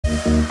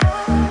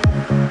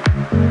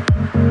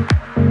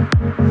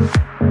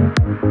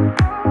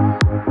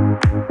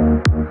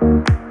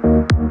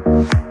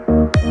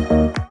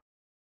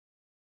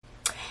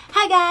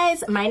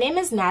guys, my name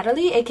is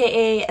Natalie,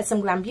 aka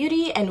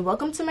SM.GLAMBEAUTY, and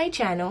welcome to my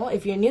channel.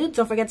 If you're new,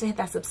 don't forget to hit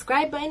that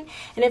subscribe button,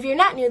 and if you're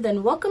not new,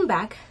 then welcome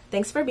back.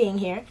 Thanks for being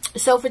here.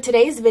 So for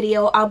today's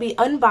video, I'll be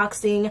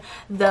unboxing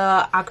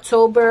the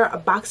October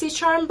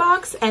Boxycharm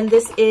box, and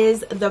this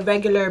is the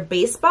regular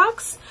base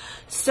box.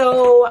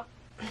 So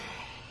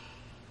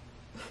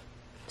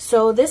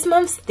this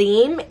month's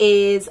theme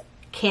is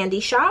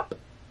candy shop,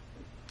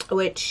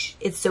 which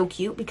is so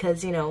cute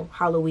because, you know,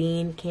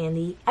 Halloween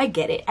candy. I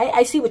get it.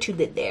 I see what you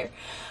did there.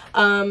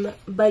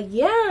 But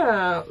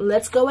yeah,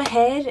 let's go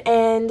ahead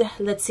and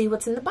let's see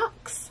what's in the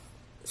box.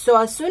 So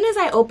as soon as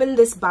I opened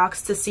this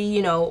box to see,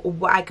 you know,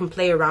 what I can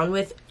play around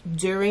with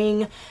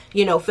during,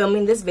 you know,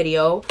 filming this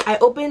video, I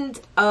opened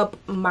up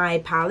my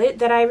palette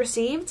that I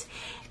received,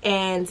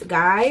 and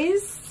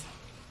guys,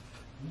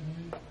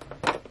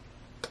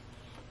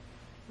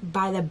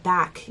 by the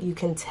back you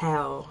can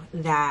tell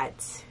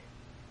that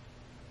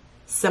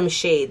some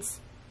shades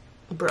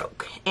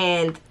broke.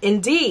 And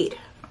indeed,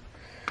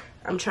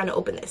 I'm trying to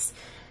open this,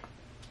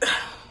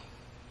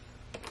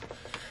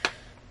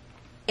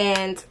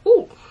 and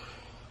ooh,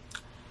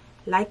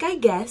 like I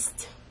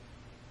guessed,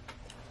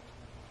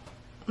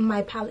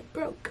 my palette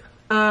broke,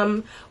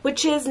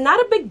 which is not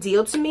a big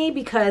deal to me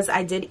because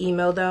I did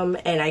email them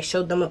and I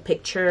showed them a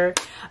picture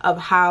of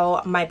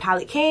how my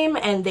palette came,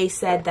 and they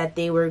said that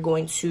they were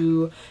going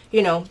to,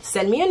 you know,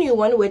 send me a new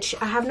one, which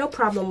I have no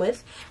problem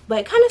with. But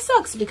it kind of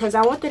sucks because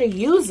I wanted to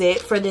use it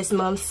for this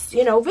month's,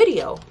 you know,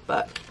 video.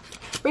 But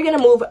we're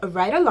gonna move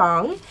right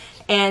along,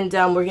 and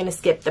we're gonna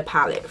skip the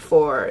palette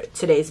for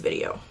today's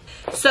video.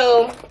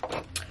 So,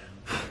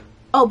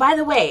 oh, by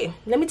the way,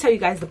 let me tell you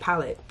guys the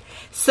palette.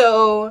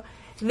 So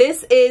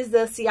this is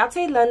the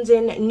Ciaté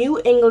London New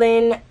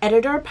England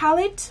Editor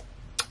palette,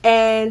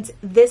 and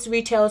this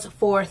retails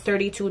for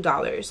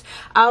 $32.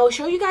 I'll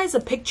show you guys a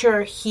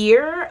picture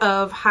here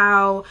of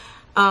how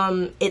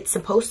it's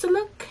supposed to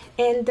look,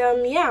 and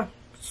yeah,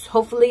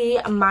 hopefully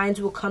mine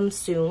will come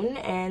soon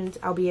and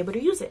I'll be able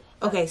to use it.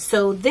 Okay,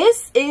 so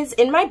this is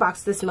in my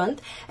box this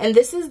month, and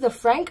this is the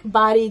Frank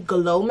Body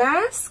Glow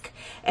Mask,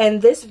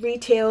 and this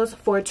retails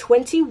for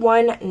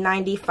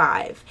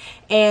 $21.95.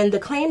 And the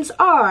claims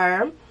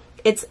are,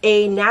 it's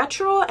a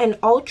natural and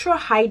ultra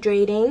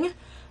hydrating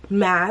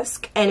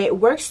mask, and it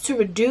works to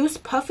reduce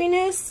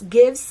puffiness,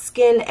 gives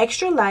skin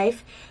extra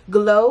life,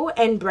 glow,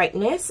 and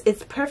brightness.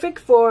 It's perfect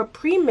for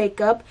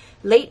pre-makeup,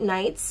 late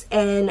nights,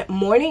 and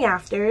morning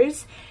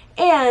afters,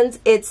 and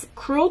it's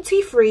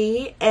cruelty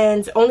free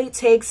and only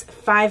takes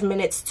 5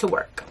 minutes to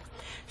work.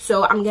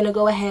 So I'm gonna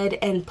go ahead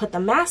and put the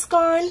mask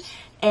on,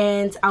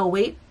 and I'll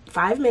wait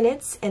 5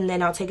 minutes, and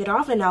then I'll take it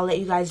off and I'll let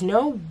you guys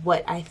know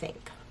what I think.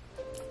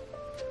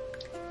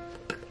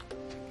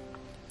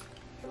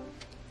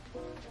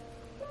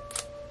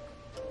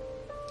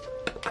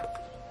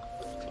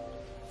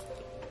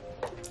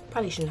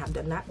 Probably shouldn't have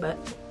done that, but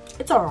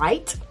it's all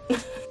right.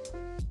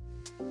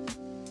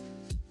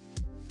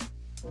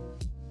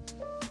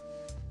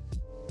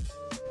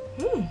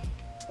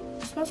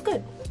 Smells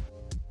good.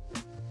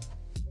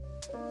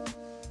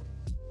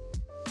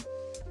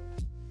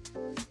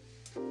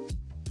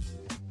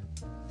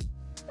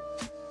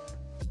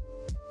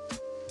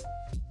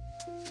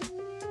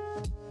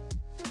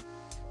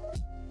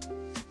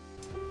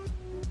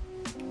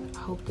 I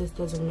hope this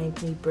doesn't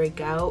make me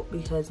break out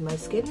because my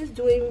skin is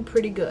doing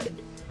pretty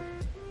good.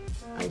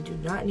 I do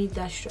not need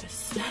that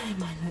stress in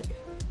my life.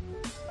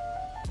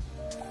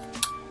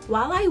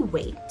 While I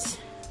wait,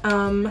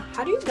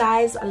 how do you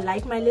guys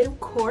like my little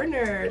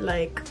corner?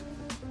 Like,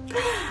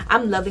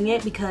 I'm loving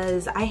it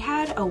because I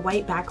had a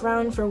white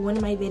background for one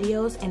of my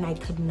videos and I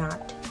could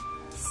not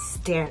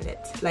stand it.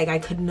 Like, I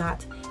could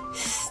not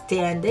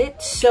stand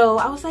it. So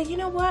I was like, you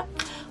know what?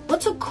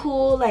 What's a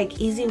cool,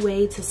 like, easy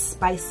way to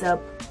spice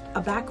up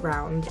a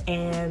background?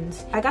 And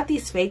I got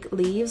these fake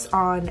leaves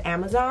on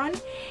Amazon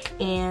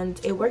and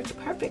it worked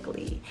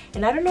perfectly.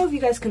 And I don't know if you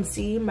guys can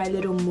see my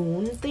little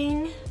moon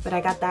thing, but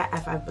I got that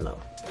at Five Below.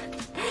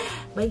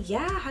 But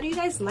yeah, how do you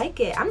guys like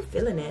it? I'm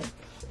feeling it.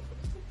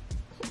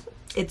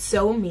 It's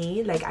so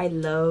me. Like, I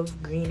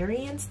love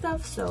greenery and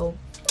stuff, so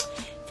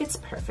fits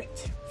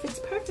perfect. Fits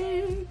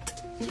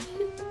perfect.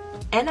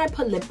 And I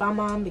put lip balm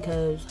on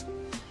because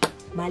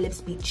my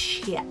lips be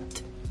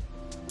chapped.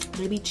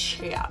 They be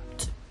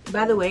chapped.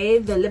 By the way,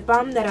 the lip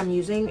balm that I'm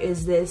using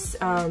is this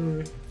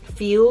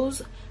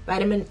Infused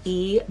Vitamin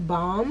E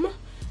Balm.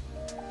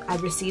 I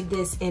received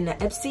this in the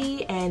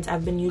IPSY and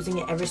I've been using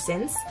it ever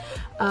since.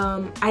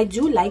 I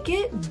do like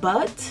it,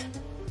 but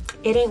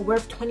it ain't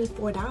worth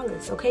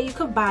 $24, okay? You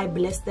could buy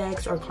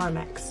Blistex or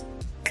Carmex,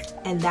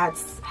 and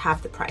that's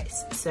half the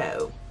price.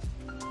 So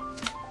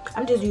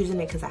I'm just using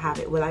it because I have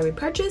it. Will I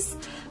repurchase?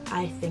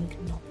 I think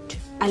not.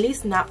 At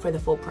least not for the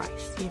full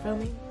price. You feel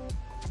me?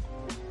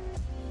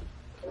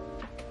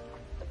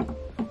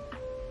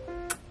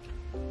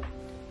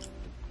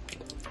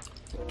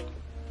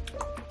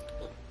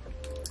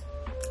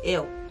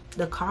 Ew,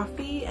 the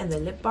coffee and the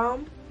lip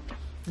balm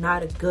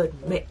not a good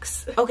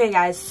mix. Okay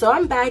guys, so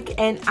I'm back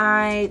and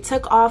I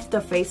took off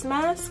the face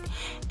mask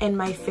and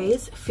my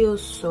face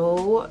feels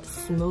so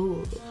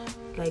smooth.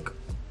 Like,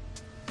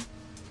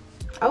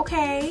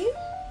 okay,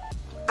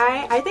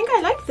 I think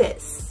I like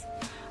this.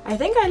 I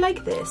think I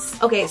like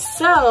this. Okay,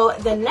 so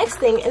the next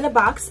thing in the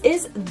box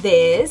is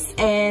this,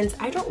 and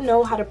I don't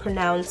know how to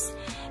pronounce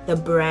the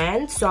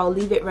brand, so I'll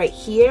leave it right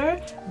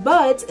here.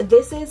 But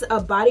this is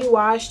a body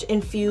wash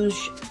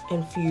infused.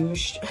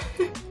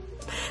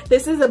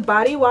 This is a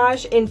body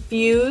wash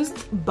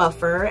infused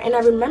buffer, and I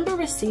remember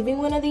receiving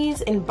one of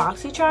these in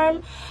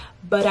Boxycharm,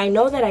 but I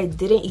know that I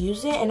didn't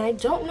use it, and I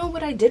don't know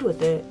what I did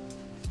with it.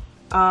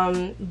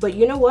 But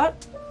you know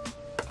what?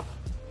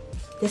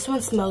 This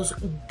one smells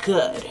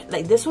good.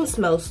 Like, this one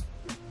smells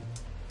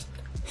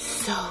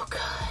so good.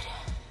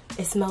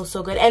 It smells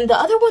so good. And the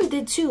other one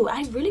did too.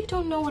 I really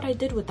don't know what I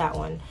did with that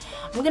one.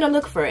 I'm gonna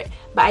look for it.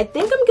 But I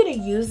think I'm gonna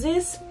use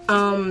this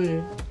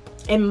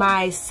in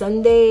my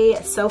Sunday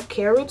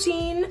self-care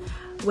routine.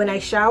 When I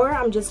shower,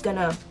 I'm just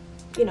gonna,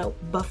 you know,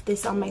 buff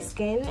this on my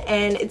skin.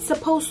 And it's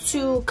supposed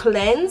to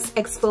cleanse,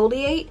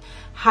 exfoliate,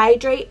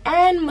 hydrate,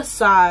 and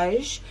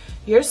massage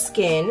your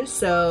skin.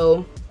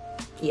 So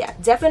yeah,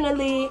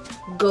 definitely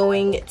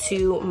going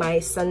to my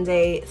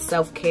Sunday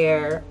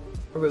self-care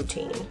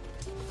routine.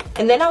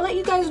 And then I'll let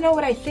you guys know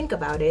what I think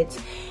about it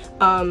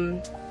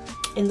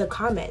in the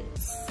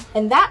comments.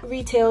 And that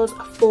retails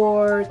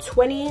for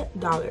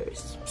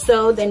 $20.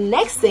 So the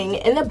next thing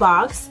in the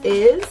box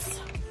is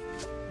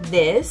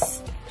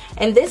this.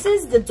 And this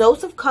is the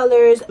Dose of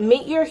Colors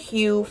Meet Your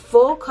Hue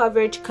Full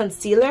Coverage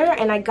Concealer.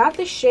 And I got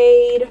the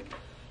shade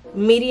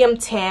Medium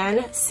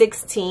Tan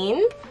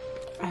 16.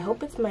 I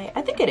hope it's my,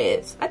 I think it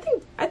is. I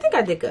think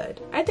I did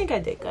good. I think I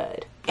did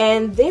good.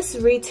 And this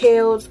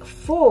retails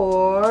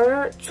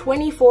for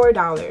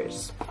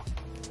 $24.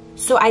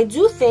 So I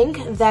do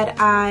think that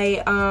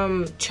I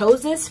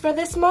chose this for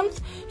this month.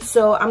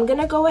 So I'm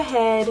gonna go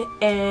ahead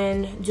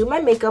and do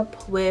my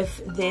makeup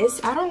with this.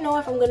 I don't know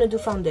if I'm gonna do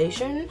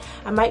foundation.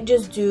 I might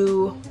just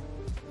do,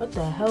 what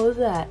the hell is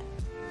that?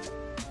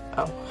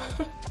 Oh.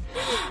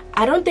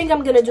 I don't think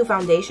I'm gonna do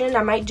foundation.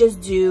 I might just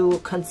do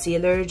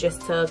concealer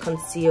just to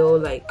conceal,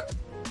 like,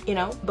 you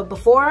know. But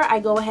before I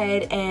go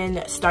ahead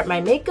and start my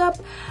makeup,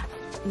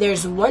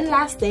 there's one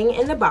last thing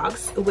in the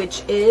box,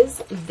 which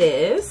is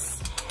this.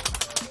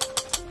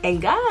 And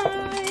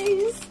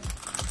guys,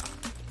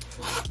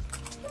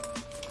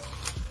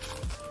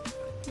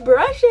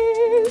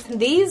 brushes.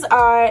 These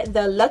are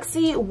the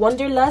LUXIE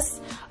Wonderlust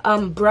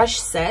brush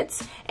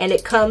sets, and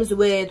it comes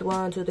with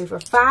 1, 2, 3, 4,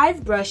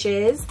 5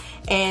 brushes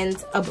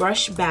and a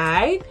brush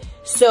bag.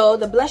 So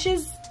the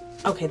blushes,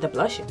 okay, the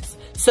blushes.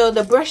 So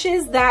the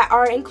brushes that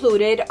are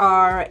included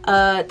are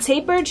a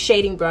tapered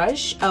shading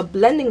brush, a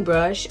blending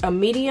brush, a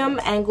medium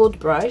angled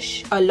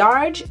brush, a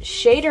large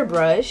shader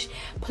brush,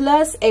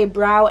 plus a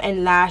brow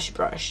and lash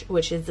brush,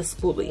 which is the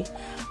spoolie.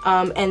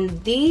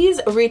 And these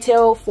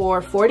retail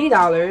for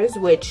 $40,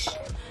 which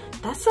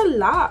that's a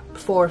lot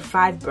for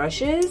 5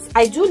 brushes.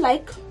 I do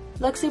like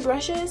LUXIE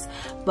brushes,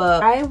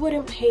 but I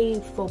wouldn't pay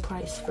full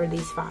price for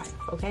these 5,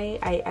 okay?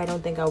 I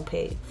don't think I'll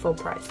pay full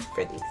price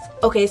for these.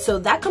 Okay, so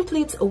that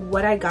completes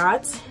what I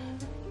got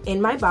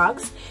in my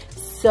box.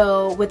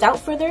 So without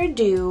further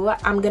ado,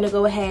 I'm gonna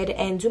go ahead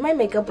and do my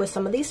makeup with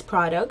some of these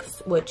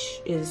products,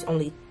 which is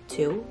only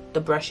 2,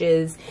 the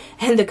brushes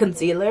and the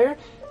concealer.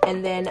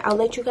 And then I'll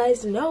let you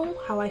guys know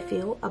how I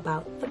feel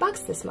about the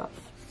box this month.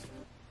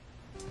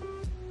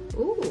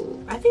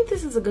 Ooh, I think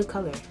this is a good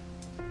color.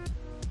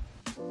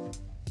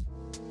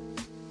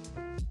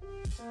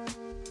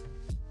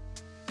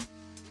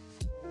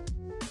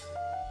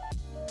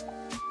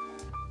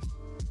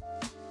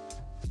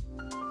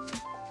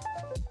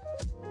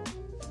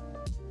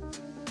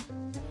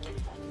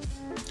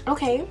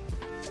 Okay,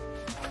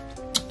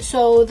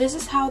 so this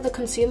is how the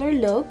concealer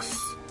looks.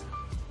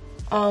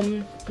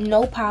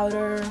 No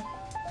powder.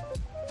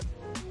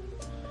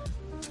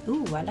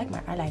 Ooh, I like my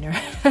eyeliner.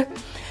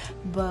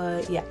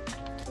 But yeah.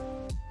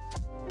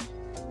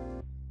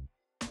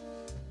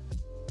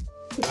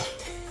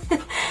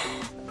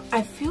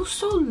 I feel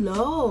so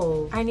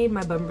low. I need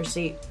my bumper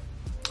seat.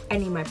 I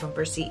need my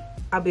bumper seat.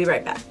 I'll be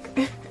right back.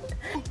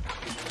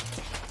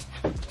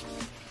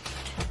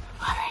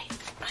 Alright,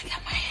 I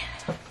got my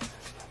hand.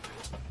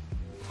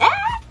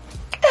 Ah!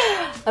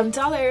 I'm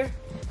taller.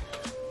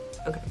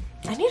 Okay.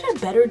 I need a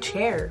better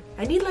chair.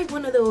 I need like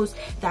one of those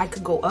that I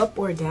could go up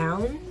or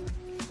down.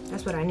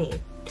 That's what I need.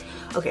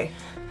 Okay.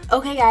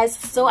 Okay guys,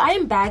 so I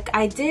am back.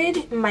 I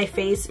did my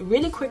face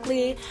really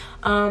quickly.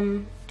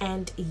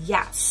 And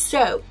yeah,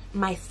 so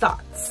my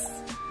thoughts.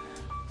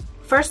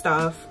 First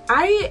off,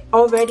 I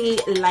already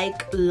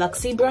like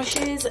LUXIE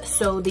brushes,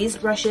 so these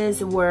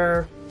brushes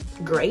were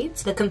great.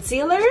 The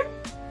concealer,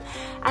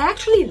 I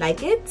actually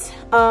like it.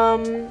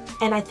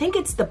 And I think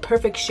it's the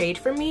perfect shade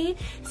for me,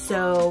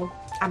 so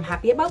I'm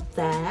happy about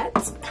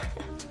that.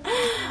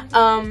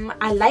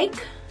 I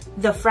like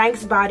the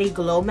Frank's Body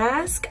Glow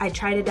Mask. I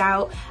tried it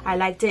out. I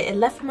liked it. It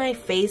left my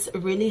face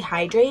really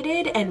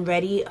hydrated and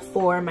ready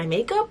for my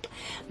makeup.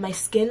 My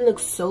skin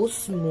looks so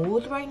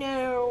smooth right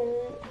now.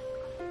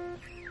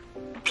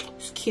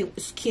 It's cute.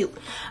 It's cute.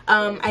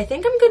 I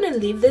think I'm gonna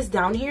leave this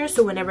down here,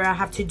 so whenever I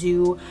have to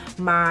do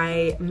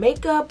my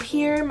makeup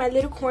here, my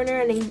little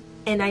corner,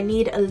 and I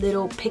need a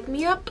little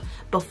pick-me-up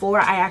before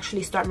I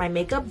actually start my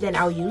makeup, then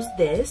I'll use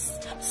this.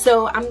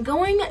 So I'm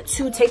going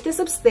to take this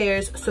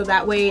upstairs so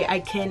that way I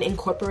can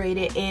incorporate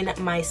it in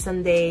my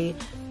Sunday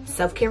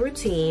self-care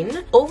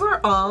routine.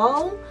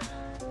 Overall,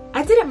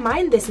 I didn't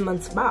mind this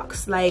month's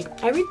box.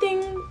 Like,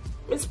 everything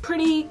is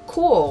pretty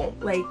cool.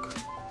 Like,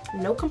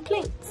 no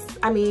complaints.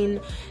 I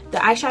mean, the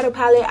eyeshadow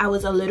palette, I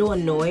was a little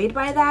annoyed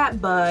by that,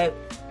 but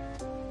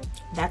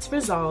that's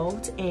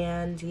resolved,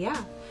 and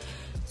yeah.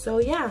 So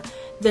yeah,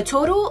 the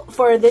total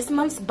for this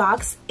month's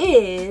box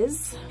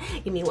is,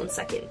 give me 1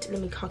 second, let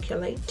me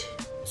calculate.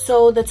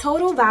 So the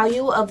total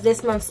value of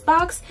this month's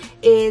box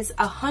is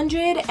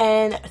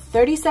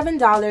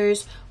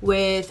 $137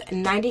 with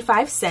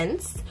 95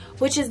 cents,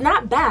 which is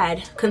not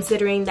bad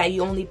considering that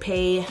you only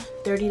pay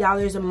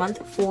 $30 a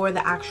month for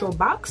the actual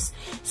box.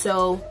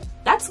 So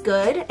that's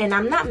good, and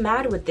I'm not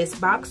mad with this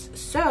box,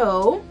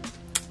 so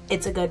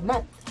it's a good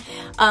month.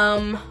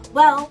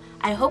 Well,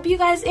 I hope you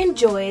guys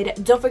enjoyed.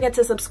 Don't forget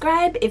to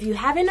subscribe if you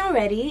haven't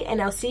already,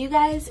 and I'll see you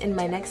guys in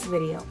my next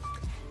video.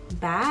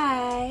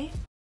 Bye.